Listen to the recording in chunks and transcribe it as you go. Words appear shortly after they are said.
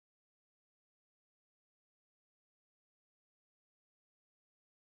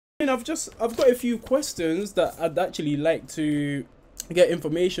I've got a few questions that I'd actually like to get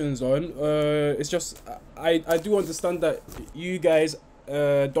informations on. It's just I do understand that you guys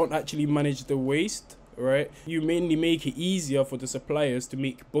don't actually manage the waste, right? You mainly make it easier for the suppliers to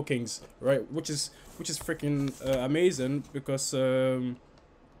make bookings, right? Which is freaking amazing, because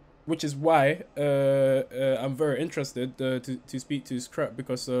which is why I'm very interested to speak to Skrap,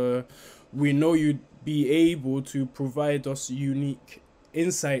 because we know you'd be able to provide us unique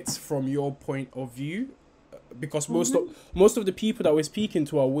insights from your point of view, because most of the people that we're speaking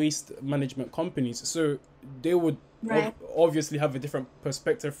to are waste management companies, so they would obviously have a different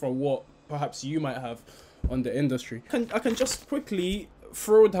perspective from what perhaps you might have on the industry. I can just quickly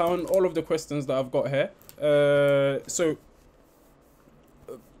throw down all of the questions that I've got here. So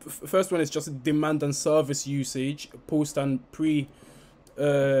first one is just demand and service usage post and pre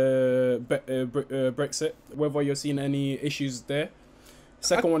Brexit, whether you're seeing any issues there.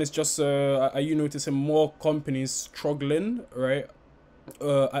 Second one is just are you noticing more companies struggling, right?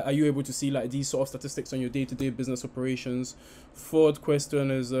 Are you able to see like these sort of statistics on your day-to-day business operations? Third question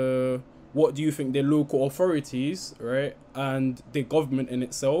is what do you think the local authorities, right, and the government in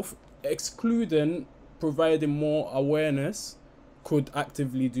itself, excluding providing more awareness, could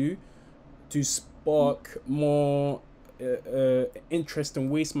actively do to spark more interest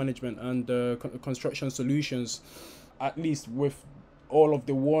in waste management and construction solutions, at least with all of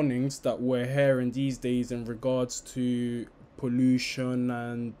the warnings that we're hearing these days in regards to pollution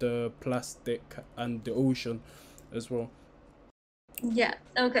and plastic and the ocean as well? Yeah,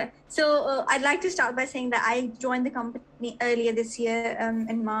 okay. So I'd like to start by saying that I joined the company earlier this year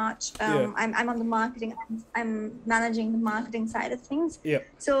in March. I'm on the marketing, I'm managing the marketing side of things. Yeah.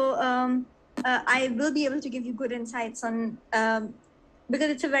 So I will be able to give you good insights on, because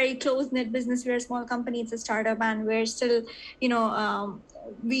it's a very close-knit business. We're a small company, it's a startup, and we're still, you know,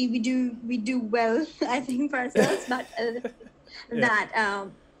 we do well, I think, for ourselves, but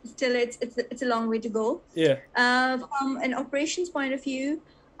still it's a long way to go. From an operations point of view,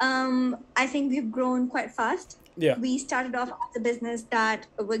 I think we've grown quite fast. We started off as a business that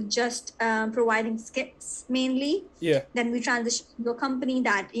was just providing skips mainly. Then we transitioned to a company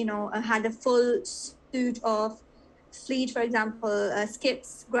that, you know, had a full suite of fleet, for example,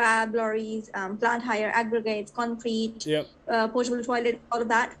 skips, grab, lorries, plant hire, aggregates, concrete, portable toilet, all of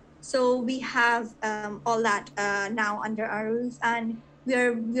that. So we have all that now under our roof, and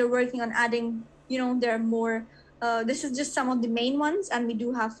we're working on adding, you know, there are more. This is just some of the main ones, and we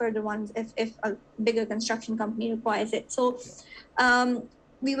do have further ones if a bigger construction company requires it. So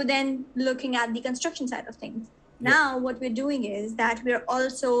we were then looking at the construction side of things. Now what we're doing is that we're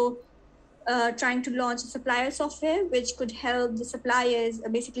also trying to launch a supplier software which could help the suppliers,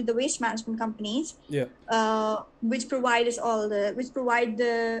 basically the waste management companies, which provide us all the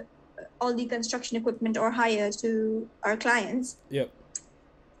construction equipment or hire to our clients.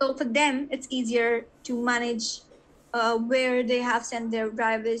 So for them, it's easier to manage where they have sent their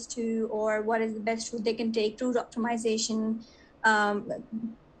drivers to, or what is the best route they can take, route optimization,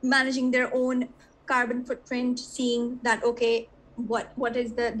 managing their own carbon footprint, seeing that, okay, what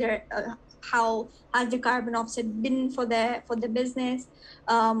is their how has the carbon offset been for the business,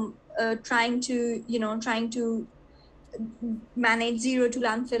 trying to manage zero to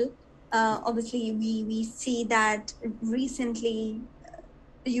landfill. Obviously we see that recently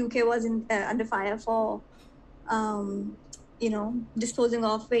the UK was under fire for disposing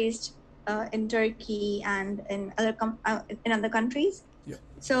of waste in Turkey and in other countries.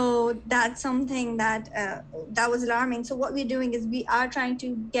 So that's something that was alarming. So what we're doing is we are trying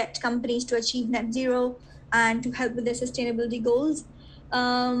to get companies to achieve net zero and to help with their sustainability goals.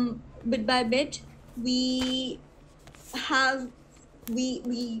 Bit by bit, we're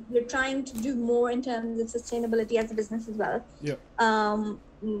trying to do more in terms of sustainability as a business as well.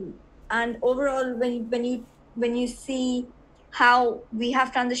 And overall, when you see how we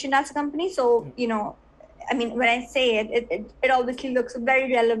have transitioned as a company, so I mean, when I say it obviously looks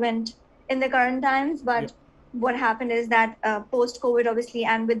very relevant in the current times, but what happened is that post-COVID, obviously,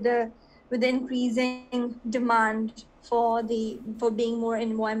 and with the increasing demand for being more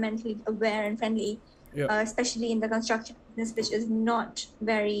environmentally aware and friendly, especially in the construction business, which is not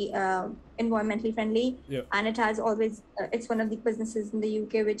very environmentally friendly, and it has always it's one of the businesses in the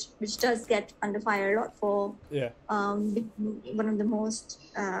UK which does get under fire a lot for one of the most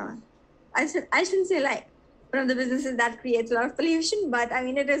I shouldn't say like one of the businesses that creates a lot of pollution, but I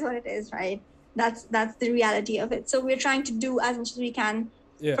mean, it is what it is, right? That's the reality of it. So we're trying to do as much as we can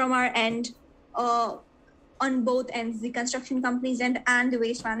from our end, on both ends, the construction companies end and the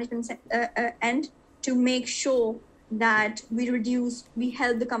waste management end, to make sure that we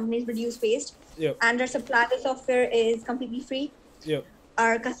help the companies reduce waste. Yep. And our supplier software is completely free. Yep.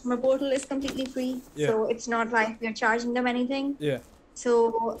 Our customer portal is completely free. Yeah. So it's not like we're charging them anything. Yeah.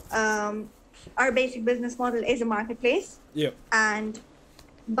 So our basic business model is a marketplace. Yep.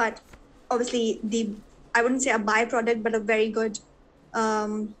 But obviously I wouldn't say a byproduct, but a very good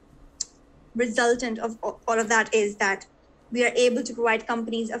resultant of all of that is that we are able to provide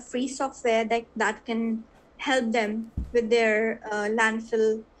companies a free software that can help them with their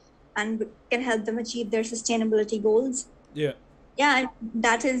landfill and can help them achieve their sustainability goals. Yeah. Yeah, and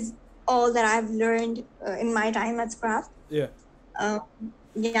that is all that I've learned in my time at Skrap. Yeah.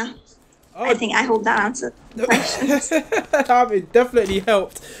 Yeah. Oh. I hope that answered the questions. It definitely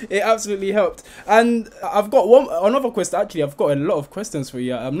helped. It absolutely helped. And I've got another question. Actually, I've got a lot of questions for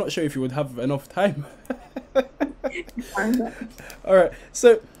you. I'm not sure if you would have enough time. All right.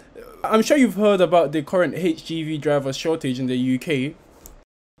 So I'm sure you've heard about the current HGV driver shortage in the UK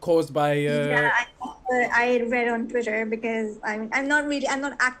caused by... Yeah, I read on Twitter because I'm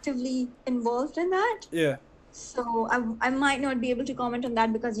not actively involved in that. Yeah. So I might not be able to comment on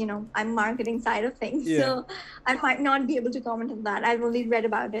that because, I'm marketing side of things. Yeah. So I might not be able to comment on that. I've only read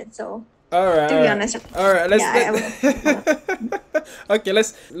about it. So to be honest. All right. Okay,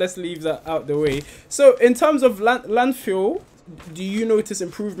 let's leave that out the way. So in terms of landfill, do you notice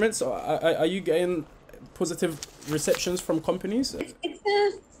improvements? Or are you getting positive receptions from companies?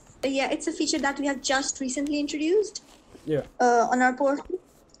 It's a feature that we have just recently introduced. Yeah. On our portal.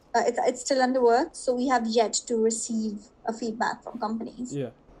 It's still under work, so we have yet to receive a feedback from companies.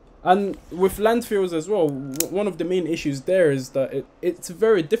 Yeah. And with landfills as well, one of the main issues there is that it's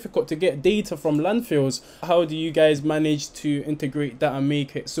very difficult to get data from landfills. How do you guys manage to integrate that and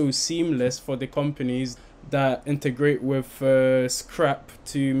make it so seamless for the companies that integrate with Skrap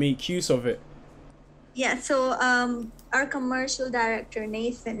to make use of it? Yeah, so our commercial director,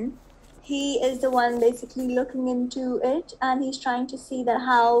 Nathan, he is the one basically looking into it, and he's trying to see that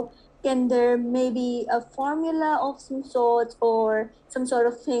how can there maybe a formula of some sort or some sort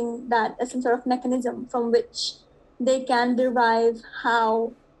of thing some sort of mechanism from which they can derive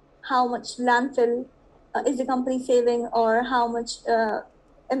how much landfill is the company saving, or how much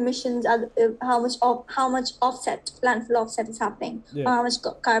emissions how much offset landfill offset is happening, or how much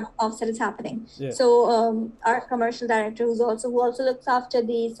carbon offset is happening. So our commercial director who also looks after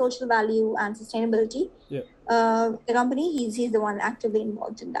the social value and sustainability the company, he's the one actively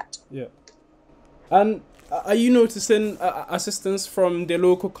involved in that. And are you noticing assistance from the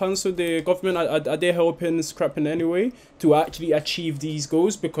local council, the government? Are they helping Skrap in any way to actually achieve these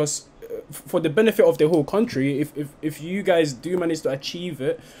goals? Because for the benefit of the whole country, if you guys do manage to achieve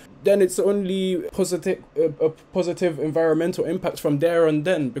it, then it's only positive environmental impact from there on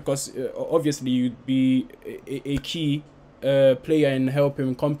then, because obviously you'd be a key player in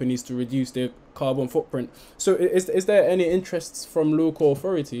helping companies to reduce their carbon footprint. So is there any interests from local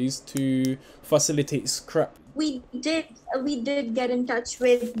authorities to facilitate Skrap? We did get in touch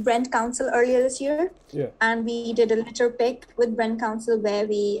with Brent Council earlier this year, and we did a litter pick with Brent Council where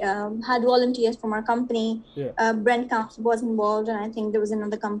we had volunteers from our company. Brent Council was involved, and I think there was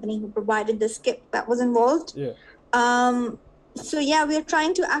another company who provided the skip that was involved. So yeah, we are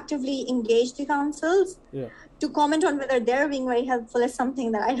trying to actively engage the councils. To comment on whether they're being very helpful is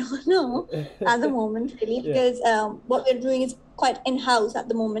something that I don't know at the moment, really, because what we're doing is quite in-house at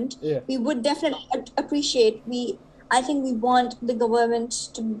the moment. We would definitely appreciate. I think we want the government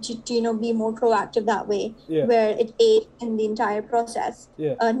to be more proactive that way, where it aids in the entire process.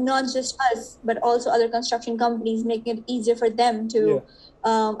 Not just us, but also other construction companies, making it easier for them to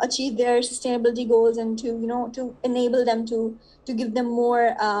achieve their sustainability goals, and to enable them to give them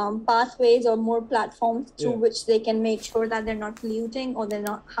more pathways or more platforms through which they can make sure that they're not polluting or they're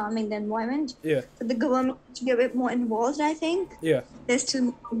not harming the environment. So the government should be a bit more involved, I think. There's still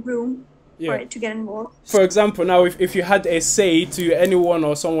more room for it to get involved. For example, now if you had a say to anyone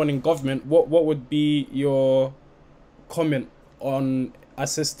or someone in government, what would be your comment on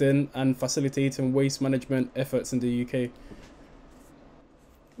assisting and facilitating waste management efforts in the UK?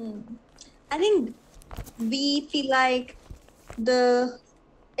 I think we feel like the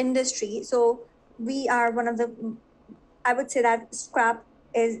industry, so we are one of the, I would say that Skrap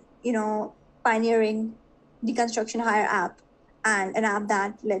is pioneering the construction hire app, and an app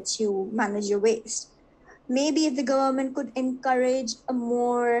that lets you manage your waste. Maybe if the government could encourage a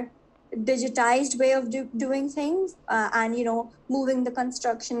more digitized way of doing things, and moving the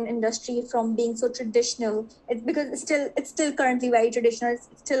construction industry from being so traditional, because it's still currently very traditional. It's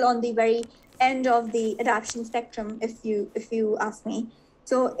still on the very end of the adaptation spectrum, if you ask me.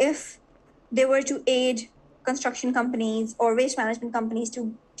 So if they were to aid construction companies or waste management companies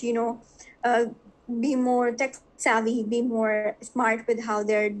to be more tech savvy, be more smart with how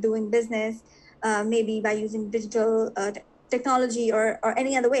they're doing business, maybe by using digital technology or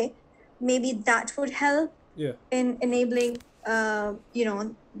any other way. Maybe that would help in enabling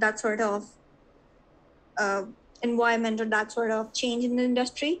that sort of environment or that sort of change in the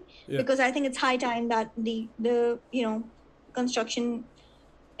industry. Because I think it's high time that the construction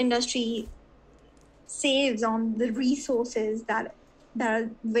industry saves on the resources that are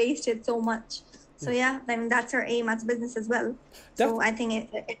wasted so much. So I mean, that's our aim as a business as well. So I think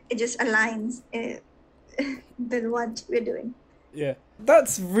it just aligns with what we're doing. Yeah,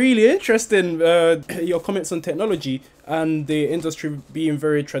 that's really interesting. Your comments on technology and the industry being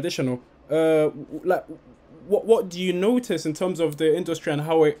very traditional. Like, what do you notice in terms of the industry and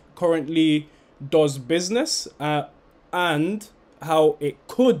how it currently does business, and how it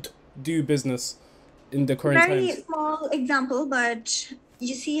could do business in the current times? Very small example, but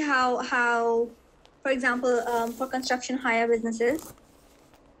you see how for example, for construction hire businesses,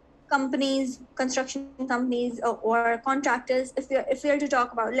 construction companies or contractors, if we are to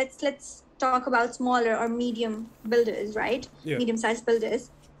talk about, let's talk about smaller or medium builders, right? Medium-sized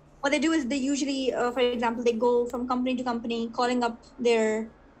builders. What they do is they usually, for example, they go from company to company, calling up their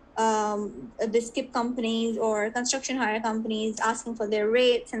the skip companies or construction hire companies, asking for their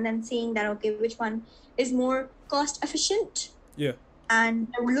rates, and then seeing that, okay, which one is more cost efficient, and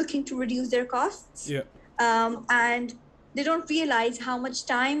they're looking to reduce their costs, and they don't realize how much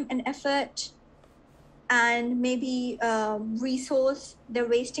time and effort and maybe resource they're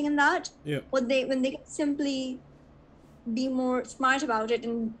wasting in that. When they simply be more smart about it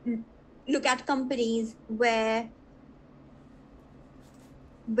and look at companies where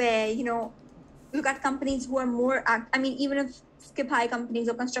look at companies who are more I mean, even if skip hire companies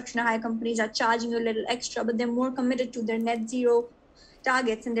or construction hire companies are charging you a little extra, but they're more committed to their net zero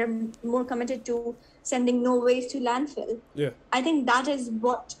targets and they're more committed to sending no waste to landfill. I think that is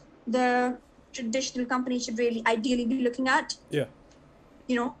what the traditional companies should really ideally be looking at.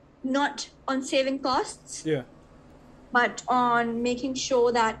 Not on saving costs, but on making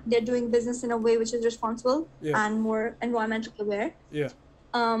sure that they're doing business in a way which is responsible and more environmentally aware.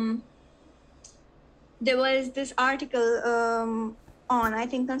 There was this article on, I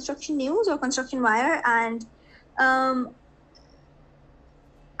think, Construction News or Construction Wire, and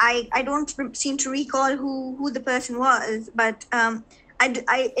I don't seem to recall who the person was, but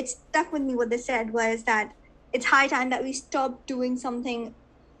it stuck with me. What they said was that it's high time that we stop doing something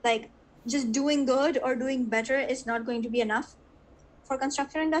like just doing good or doing better is not going to be enough for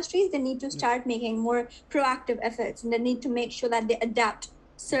construction industries. They need to start making more proactive efforts, and they need to make sure that they adapt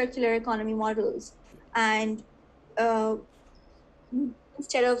circular economy models. And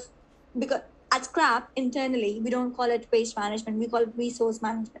instead of, because at Skrap internally, we don't call it waste management, we call it resource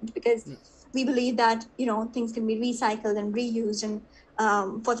management, because we believe that things can be recycled and reused, and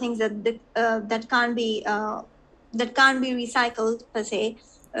for things that can't be recycled per se,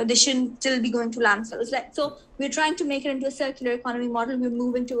 they shouldn't still be going to landfills. So we're trying to make it into a circular economy model. We're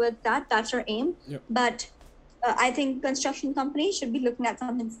moving towards that. That's our aim. But I think construction companies should be looking at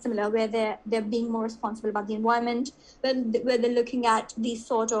something similar, where they're being more responsible about the environment, where they're looking at these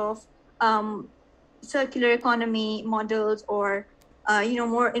sort of circular economy models or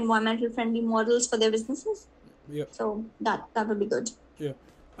more environmental friendly models for their businesses. So that would be good.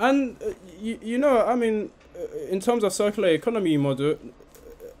 And I mean, in terms of circular economy model,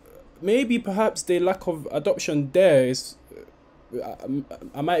 maybe perhaps the lack of adoption there is,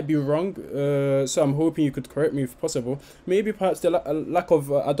 I might be wrong, so I'm hoping you could correct me if possible. Maybe perhaps the lack of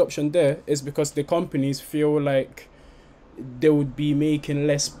adoption there is because the companies feel like they would be making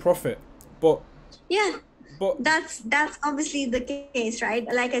less profit. But that's obviously the case, right?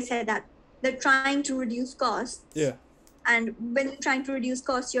 Like I said, that they're trying to reduce costs. And when you're trying to reduce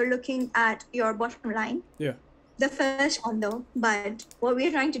costs, you're looking at your bottom line. The first one, though. But what we're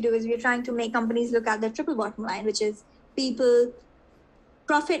trying to do is we're trying to make companies look at their triple bottom line, which is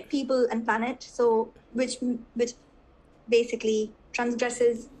profit, people, and planet. So which basically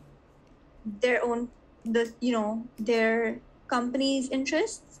transgresses their own, their company's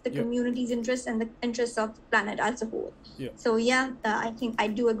interests, the community's interests, and the interests of the planet as a whole. So I think I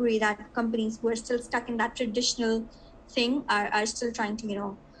do agree that companies who are still stuck in that traditional thing are still trying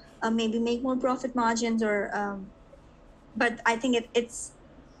to maybe make more profit margins, or but I think it's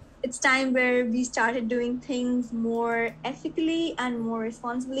time where we started doing things more ethically and more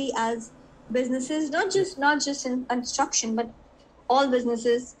responsibly as businesses, not just in construction, but all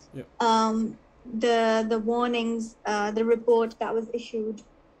businesses. The warnings, the report that was issued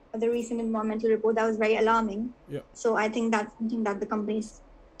the recent environmental report that was very alarming. Yeah. So I think that's something that the companies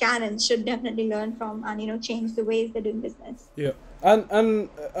can and should definitely learn from, and, you know, change the ways they're doing business. Yeah. And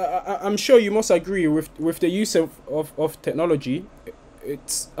I'm sure you must agree with the use of technology.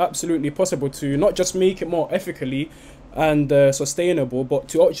 It's absolutely possible to not just make it more ethically and sustainable, but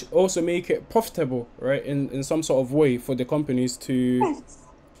to also make it profitable, right, in some sort of way for the companies to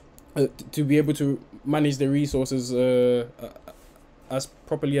Yes. To be able to manage the resources as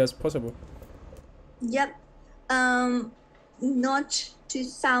properly as possible. Yep. Not to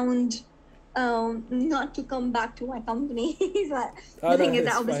sound, not to come back to my company, but the thing is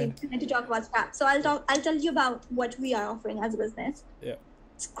that obviously we need to talk about Skrap. So I'll tell you about what we are offering as a business. Yeah.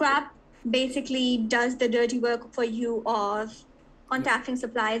 Skrap basically does the dirty work for you of contacting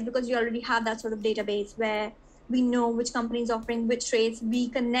suppliers, because we already have that sort of database where we know which company is offering which rates. We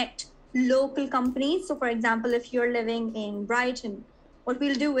connect local companies. So for example, if you're living in Brighton, what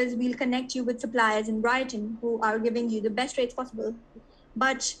we'll do is we'll connect you with suppliers in Brighton who are giving you the best rates possible.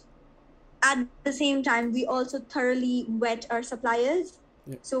 But at the same time, we also thoroughly vet our suppliers.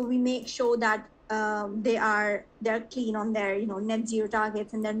 Yeah. So we make sure that they're clean on their, you know, net zero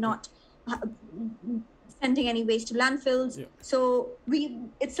targets, and they're not sending any waste to landfills. Yeah. So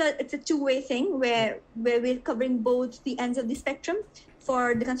it's a two-way thing where we're covering both the ends of the spectrum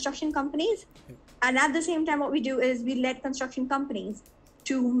for the construction companies. Yeah. And at the same time, what we do is we let construction companies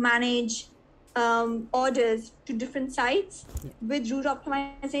to manage orders to different sites with route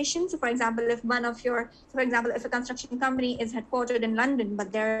optimization. So for example, if if a construction company is headquartered in London,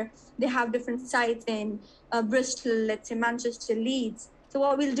 but they have different sites in Bristol, let's say Manchester, Leeds. So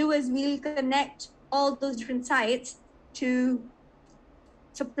what we'll do is we'll connect all those different sites to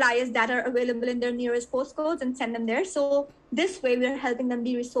suppliers that are available in their nearest postcodes and send them there. So this way we're helping them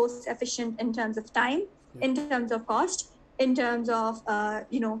be resource efficient in terms of time, in terms of cost, in terms of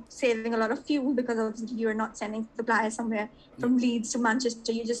saving a lot of fuel, because obviously you're not sending suppliers somewhere from Leeds to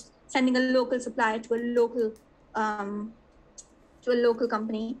Manchester. You're just sending a local supplier to a local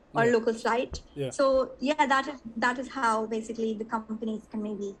company or a local site. Yeah. So that is how basically the companies can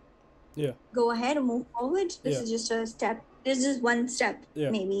maybe go ahead and move forward. This is just a step. This is just one step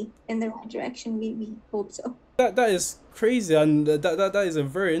maybe in the right direction. We hope so. That is crazy, and that is a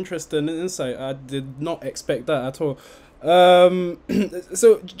very interesting insight. I did not expect that at all.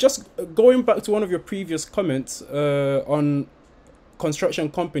 So just going back to one of your previous comments on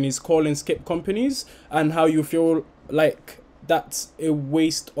construction companies calling skip companies and how you feel like that's a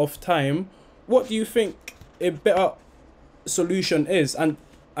waste of time, what do you think a better solution is? And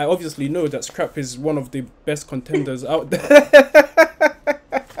I obviously know that Skrap is one of the best contenders out there.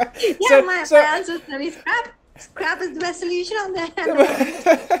 My answer is going to be Skrap. Skrap is the best solution on there.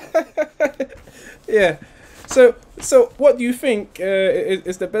 Yeah. So what do you think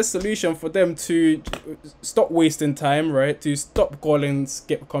is the best solution for them to stop wasting time, right? To stop calling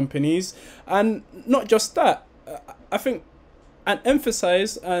skip companies, and not just that. I think an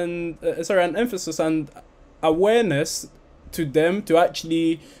emphasis and awareness to them to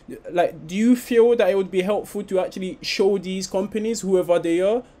actually, like, do you feel that it would be helpful to actually show these companies, whoever they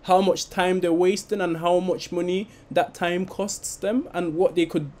are, how much time they're wasting and how much money that time costs them and what they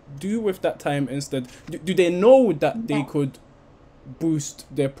could do with that time instead? Do they know that they could boost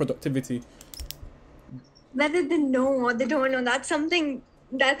their productivity? Whether they know or they don't know, that's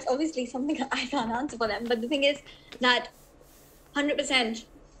obviously something that I can't answer for them. But the thing is that 100%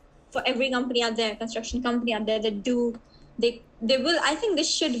 for every company out there, construction company out there, they will, I think they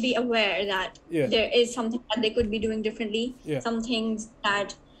should be aware that there is something that they could be doing differently. Some things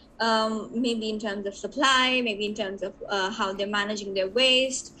that maybe in terms of supply, maybe in terms of how they're managing their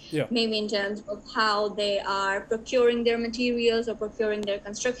waste, maybe in terms of how they are procuring their materials or procuring their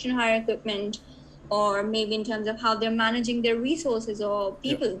construction hire equipment, or maybe in terms of how they're managing their resources or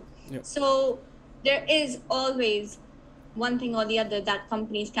people. So there is always one thing or the other that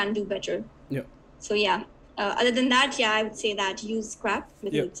companies can do better. So other than that, I would say that use Skrap,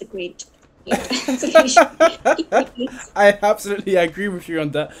 because it's a great solution. I absolutely agree with you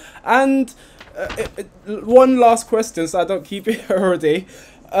on that. And one last question, so I don't keep it all day.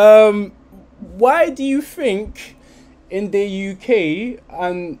 Why do you think in the UK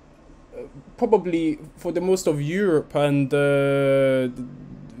and probably for the most of Europe and the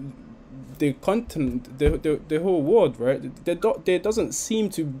continent, the whole world, right? There doesn't seem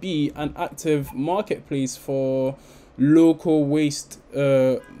to be an active marketplace for local waste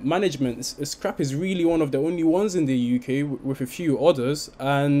management. Skrap is really one of the only ones in the UK with a few others,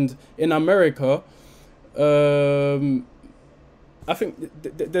 and in America, I think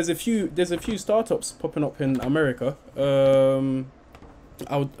there's a few startups popping up in America.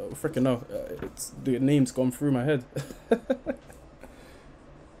 I would freaking know. It's the name's gone through my head.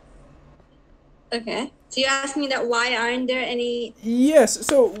 Okay. So you asked me that why aren't there any... Yes.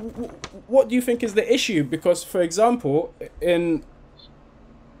 So what do you think is the issue? Because, for example, in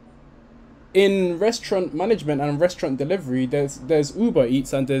restaurant management and restaurant delivery, there's Uber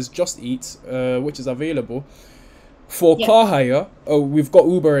Eats and there's Just Eat, which is available. For car hire, we've got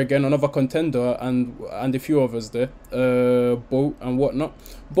Uber again, another contender, and a few others there, Boat and whatnot.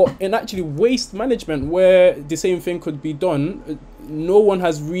 But in actually waste management, where the same thing could be done, no one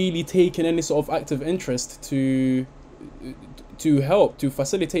has really taken any sort of active interest to help, to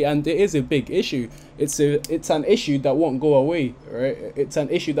facilitate, and it is a big issue. It's an issue that won't go away, right? It's an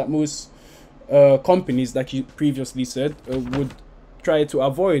issue that most companies, like you previously said, would try to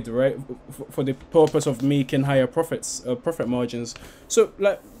avoid, right, for the purpose of making higher profit margins. So,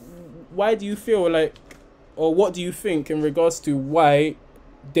 like, why do you feel like, or what do you think in regards to why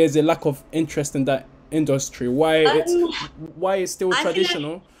there's a lack of interest in that industry? Why it's still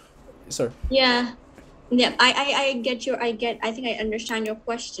traditional? Sorry. Yeah, I think I understand your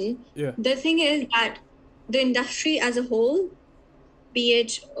question. Yeah. The thing is that the industry as a whole, be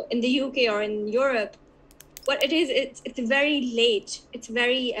it in the UK or in Europe, what it is, it's very late. It's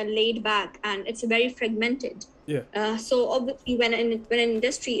very laid back, and it's very fragmented. Yeah. So obviously, when an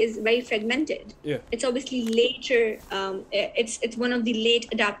industry is very fragmented, it's obviously later. It's one of the late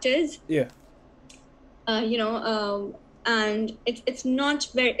adapters. Yeah. And it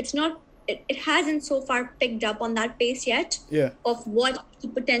hasn't so far picked up on that pace yet. Yeah. Of what to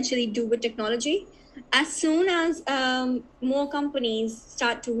potentially do with technology. As soon as more companies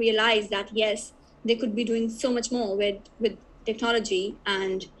start to realize that yes, they could be doing so much more with technology,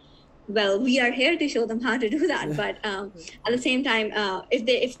 and well, we are here to show them how to do that. But at the same time,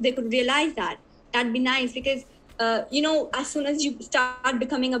 if they could realize that, that'd be nice, because as soon as you start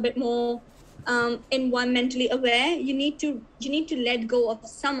becoming a bit more environmentally aware, you need to let go of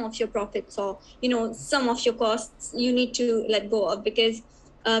some of your profits, or some of your costs you need to let go of, because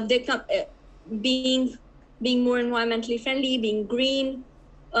they come being more environmentally friendly, being green,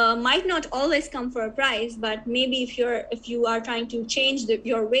 might not always come for a price. But maybe if you are trying to change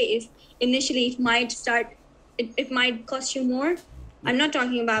your ways, initially it might cost you more. I'm not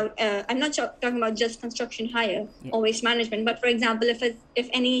talking about just construction hire or waste management, but for example, if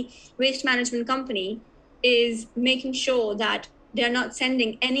any waste management company is making sure that they're not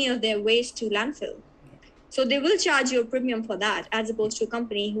sending any of their waste to landfill, so they will charge you a premium for that, as opposed to a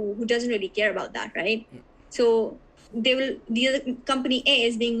company who doesn't really care about that, right? So the other company A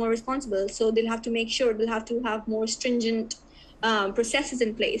is being more responsible, so they'll have to make sure they'll have to have more stringent processes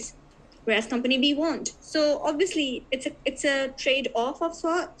in place, whereas company B won't. So obviously it's a trade-off of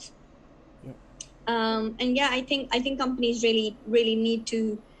sorts. And I think companies really need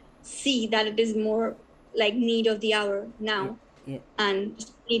to see that it is more like need of the hour now. And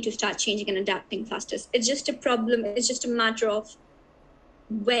need to start changing and adapting faster. It's just a problem. It's just a matter of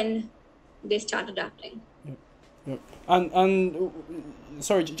when they start adapting. And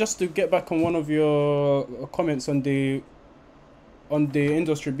sorry, just to get back on one of your comments on the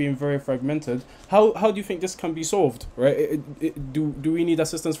industry being very fragmented, how do you think this can be solved, right? Do we need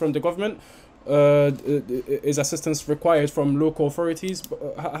assistance from the government? Is assistance required from local authorities?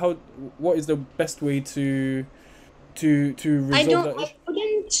 What is the best way to resolve that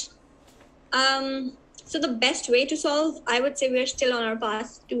issue? So the best way to solve, I would say we're still on our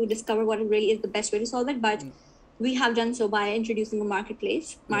path to discover what really is the best way to solve it, but we have done so by introducing a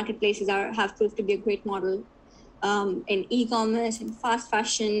marketplace. Marketplaces have proved to be a great model in e-commerce, in fast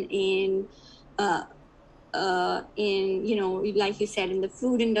fashion, in like you said, in the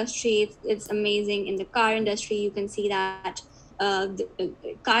food industry. It's amazing. In the car industry, you can see that the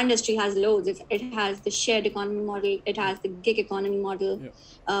car industry has loads. It has the shared economy model. It has the gig economy model.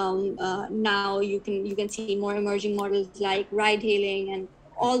 Now you can see more emerging models like ride hailing and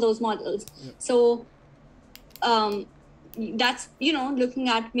all those models. So that's looking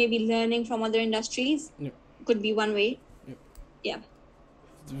at maybe learning from other industries could be one way.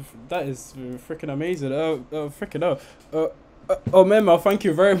 That is freaking amazing. Mema, thank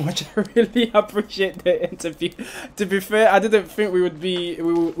you very much. I really appreciate the interview. To be fair, I didn't think we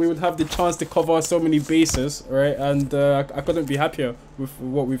would have the chance to cover so many bases, right? And I couldn't be happier with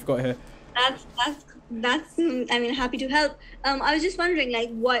what we've got here. That's happy to help. I was just wondering, like,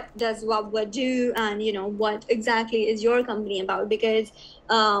 what does VABVA do, and what exactly is your company about? Because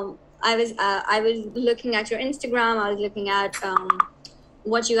I was looking at your Instagram. I was looking at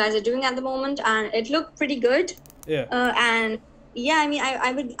what you guys are doing at the moment, and it looked pretty good. Yeah. And yeah, I mean,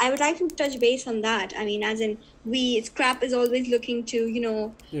 I would like to touch base on that. I mean, as in, Skrap is always looking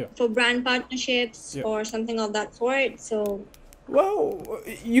to, for brand partnerships or something of that sort. So, well,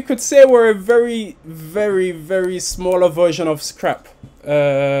 you could say we're a very, very, very smaller version of Skrap.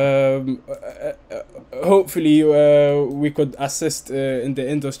 Hopefully, we could assist in the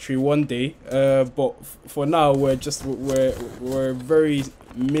industry one day. But for now, we're a very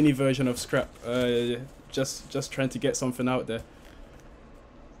mini version of Skrap. Just trying to get something out there.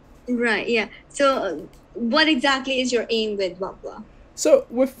 Right. Yeah. So, what exactly is your aim with VABVA? So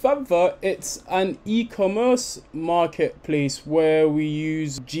with VABVA, it's an e-commerce marketplace where we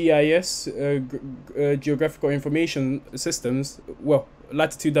use GIS, geographical information systems, well,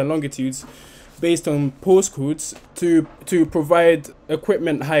 latitude and longitudes, based on postcodes to provide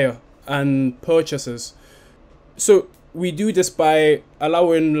equipment hire and purchases. So we do this by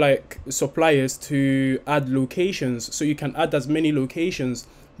allowing like suppliers to add locations. So you can add as many locations,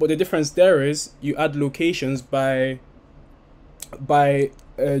 but the difference there is you add locations by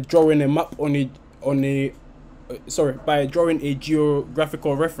drawing a map by drawing a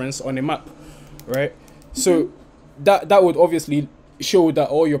geographical reference on a map, right? So that would obviously show that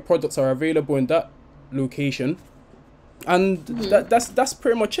all your products are available in that location, and that's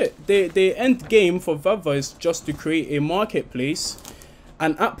pretty much it. The end game for VABVA is just to create a marketplace,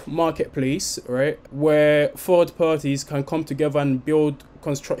 an app marketplace, right, where third parties can come together and build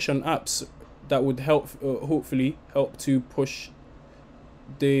construction apps that would help, hopefully help to push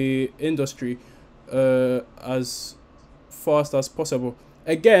the industry as fast as possible.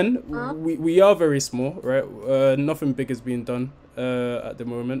 Again, we are very small, right? Nothing big is being done at the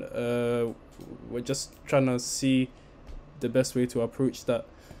moment. We're just trying to see the best way to approach that.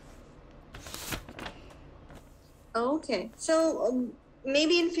 Okay, so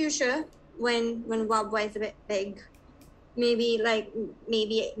maybe in future, when VABVA is a bit big, maybe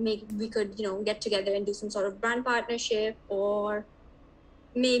we could get together and do some sort of brand partnership, or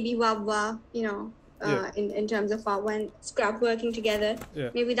maybe VABVA, in terms of VABVA and Skrap working together.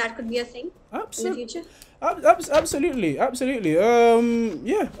 Maybe that could be a thing in the future. Absolutely.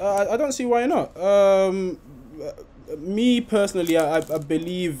 Yeah, I don't see why not. Me personally, I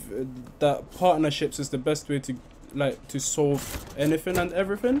believe that partnerships is the best way to solve anything and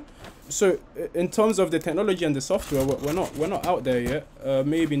everything. So in terms of the technology and the software, we're not out there yet.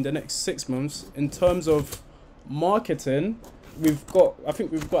 Maybe in the next 6 months. In terms of marketing, I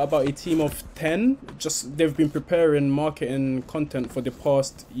think we've got about a team of 10. They've been preparing marketing content for the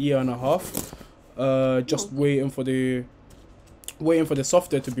past year and a half. Just waiting for the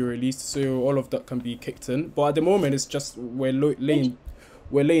software to be released, so all of that can be kicked in. But at the moment, it's just we're laying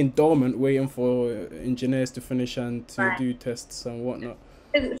dormant, waiting for engineers to finish and to do tests and whatnot.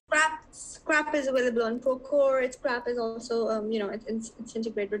 Skrap is available on Procore. Skrap is also it's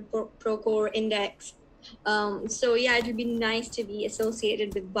integrated with Procore Index. So yeah, it'll be nice to be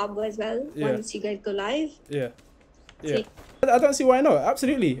associated with VABVA as well once you guys go live. Yeah. I don't see why not.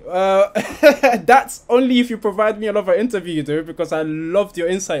 Absolutely. That's only if you provide me another interview, though, because I loved your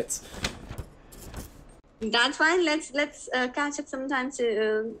insights. That's fine. Let's catch up sometime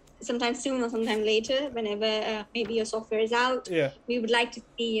soon or sometime later, whenever maybe your software is out. We would like to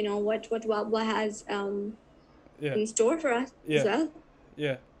see what VABVA has in store for us as well.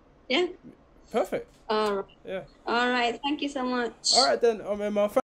 Yeah. Perfect. All right. All right. Thank you so much. All right then,